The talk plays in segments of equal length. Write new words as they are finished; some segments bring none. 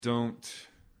don't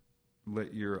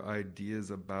let your ideas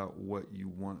about what you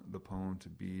want the poem to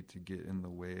be to get in the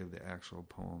way of the actual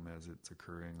poem as it's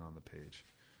occurring on the page.